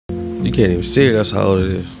You can't even see it, that's how old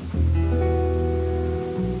it is.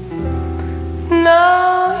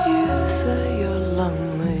 Now you say you're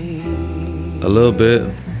lonely. A little bit.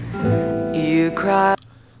 You cry.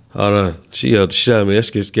 Hold on. She yelled the shit out of me. That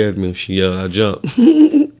shit scared me when she yelled. I jumped.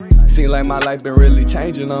 Seem like my life been really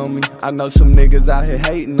changing on me. I know some niggas out here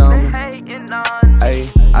hating on me. Ay,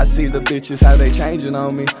 I see the bitches how they changing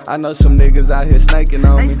on me. I know some niggas out here snaking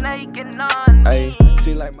on me. Ay,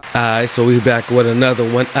 seem like my Alright, so we back with another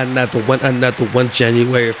one.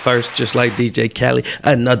 January 1st, just like DJ Khaled.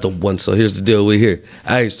 Another one. So here's the deal. We here.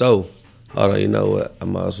 Alright, so hold on. You know what? I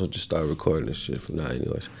might as well just start recording this shit from now,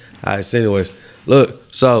 anyways. Alright, so anyways, look.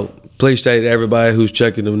 So please say to everybody who's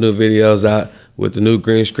checking the new videos out, with the new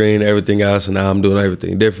green screen, everything else, and now I'm doing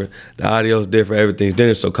everything different. The audio's different, everything's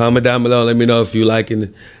different. So comment down below, let me know if you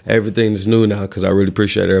liking everything that's new now, because I really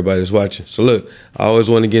appreciate everybody that's watching. So look, I always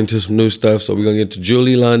want to get into some new stuff, so we're going to get to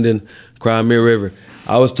Julie London, Cry Me a River.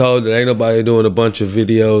 I was told that ain't nobody doing a bunch of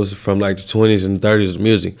videos from like the 20s and 30s of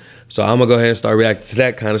music. So I'm going to go ahead and start reacting to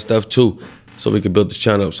that kind of stuff too, so we can build this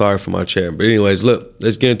channel up. Sorry for my chair. But anyways, look,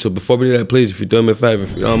 let's get into it. Before we do that, please, if you do me a favor,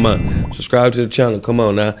 if you don't mind, subscribe to the channel. Come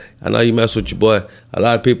on now. I know you mess with your boy. A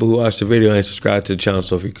lot of people who watch the video ain't subscribed to the channel,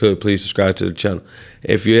 so if you could, please subscribe to the channel.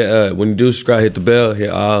 If you, when you do subscribe, hit the bell,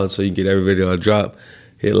 hit all, so you can get every video I drop.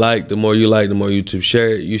 Hit like. The more you like, the more YouTube share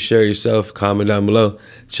it. You share yourself. Comment down below.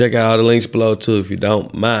 Check out all the links below too, if you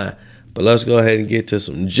don't mind. But let's go ahead and get to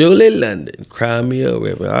some Julie London, Cry Me a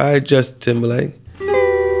River. All right, Justin Timberlake.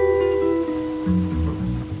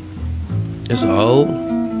 It's old,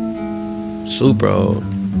 super old.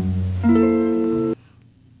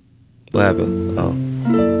 What happened? Oh.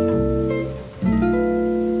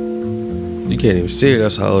 You can't even see it,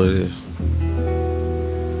 that's how old it is.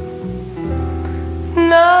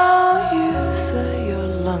 Now you say you're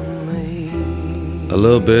lonely. A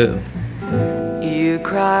little bit. You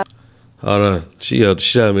cry. Hold on. She yelled the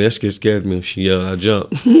shit out of me. That shit scared me when she yelled. I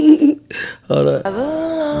jumped. Hold on. The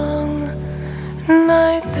long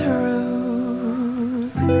night through.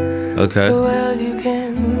 Okay. Well, you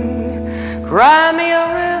can cry me a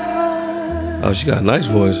river. Oh, she got a nice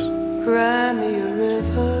voice. Cry me a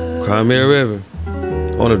river. Cry me a river.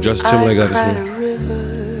 I wonder if Justin Timberlake got this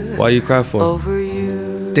one. Why you cry for? Over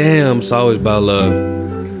you. Damn, it's always about love.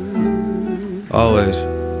 Always.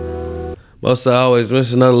 Most of always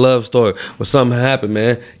miss another love story or something happened,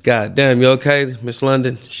 man. God damn, you okay, Miss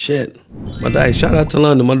London? Shit. My dad, shout out to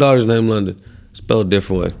London. My daughter's name London. Spelled a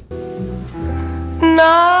different way.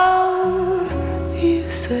 Now you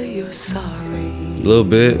say you're sorry. A little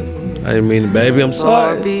bit. I didn't mean it, baby. I'm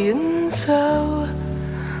sorry. For being so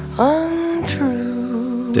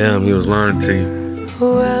untrue. Damn, he was lying to you.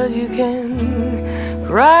 Well, you can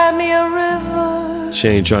cry me a river. She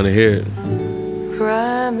ain't trying to hear it.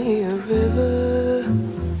 Cry me a river.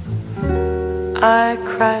 I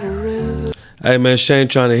cried a river. Hey, man, she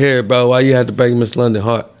ain't trying to hear it, bro. Why you had to break Miss London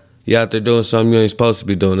heart? You out there doing something you ain't supposed to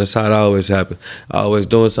be doing. That's how it always happens. Always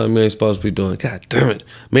doing something you ain't supposed to be doing. God damn it.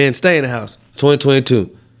 Man, stay in the house.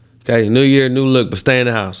 2022. Okay, new year, new look, but stay in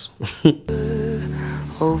the house.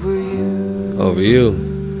 Over you. Over you.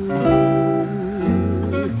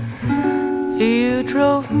 You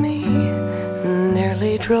drove me,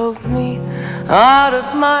 nearly drove me out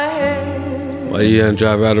of my head. Why you didn't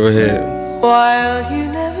drive out of her head? While you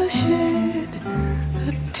never shed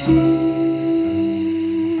a tear.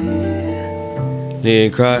 He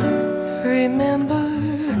ain't cry? Remember,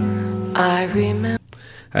 I remember.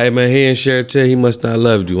 Hey, man, he ain't shed a tear. He must not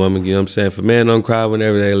love you, woman. You know what I'm saying? If a man don't cry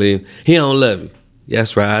whenever they leave, he don't love you.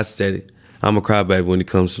 That's right, I said it. I'm a crybaby when it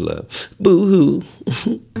comes to love. Boo-hoo.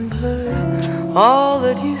 All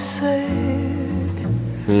that you said.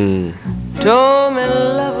 Told me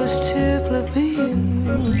love was too plebeian.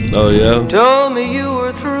 Oh, yeah? Told me you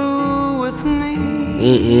were through with me.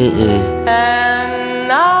 And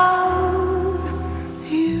now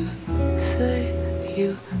you say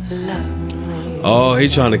you love me. Oh, he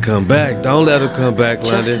trying to come back. Don't let him come back,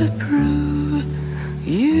 Just London. to prove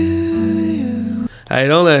you. Hey,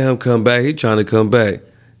 don't let him come back. He trying to come back.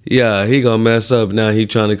 Yeah, he gonna mess up now. He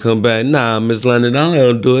trying to come back. Nah, Miss London, don't let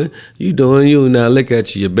him do it. You doing you now. Look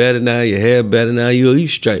at you. You're better now. Your hair better now. You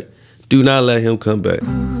straight. Do not let him come back.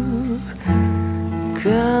 Come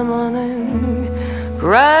on and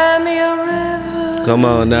cry me a river. Come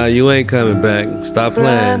on now. You ain't coming back. Stop Cry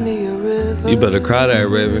playing. me a river. You better cry that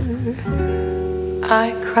river.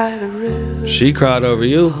 I cried a river. She cried over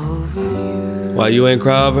you. Over you. Why you ain't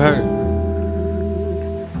cry over her?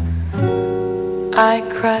 I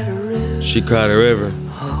cried a river. She cried a river.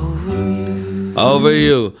 Over you. Over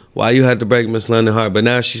you. Why you had to break Miss London heart? But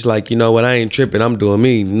now she's like, you know what? I ain't tripping. I'm doing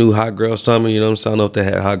me. New Hot Girl Summer. You know what I'm saying? I don't know if they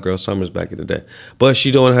had Hot Girl Summers back in the day. But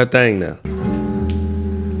she doing her thing now.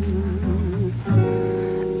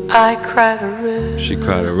 I cried a river. She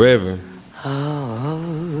cried a river.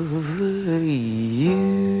 Over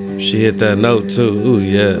you. She hit that note too. Ooh,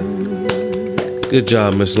 yeah. Good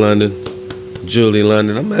job, Miss London. Julie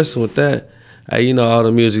London. I'm messing with that. Hey, you know, all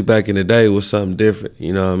the music back in the day was something different.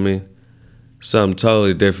 You know what I mean? Something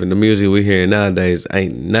totally different. The music we hearing nowadays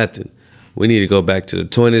ain't nothing. We need to go back to the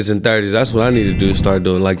 20s and 30s. That's what I need to do, start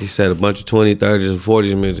doing, like you said, a bunch of 20s, 30s, and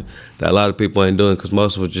 40s music that a lot of people ain't doing because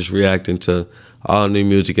most of us just reacting to all new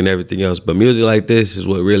music and everything else. But music like this is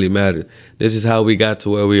what really matters. This is how we got to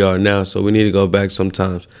where we are now, so we need to go back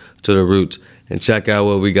sometimes to the roots and check out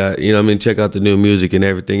what we got, you know what I mean, check out the new music and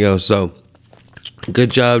everything else. So, good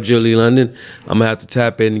job, Julie London. I'm gonna have to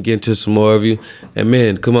tap in and get into some more of you. And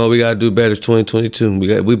man, come on, we gotta do better. It's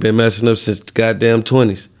 2022. We've been messing up since the goddamn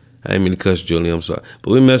 20s. I ain't mean to cuss, Julie, I'm sorry.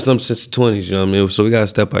 But we messed up since the 20s, you know what I mean? So we gotta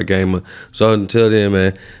step our game up. So until then,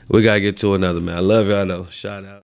 man, we gotta get to another, man. I love y'all though. Shout out.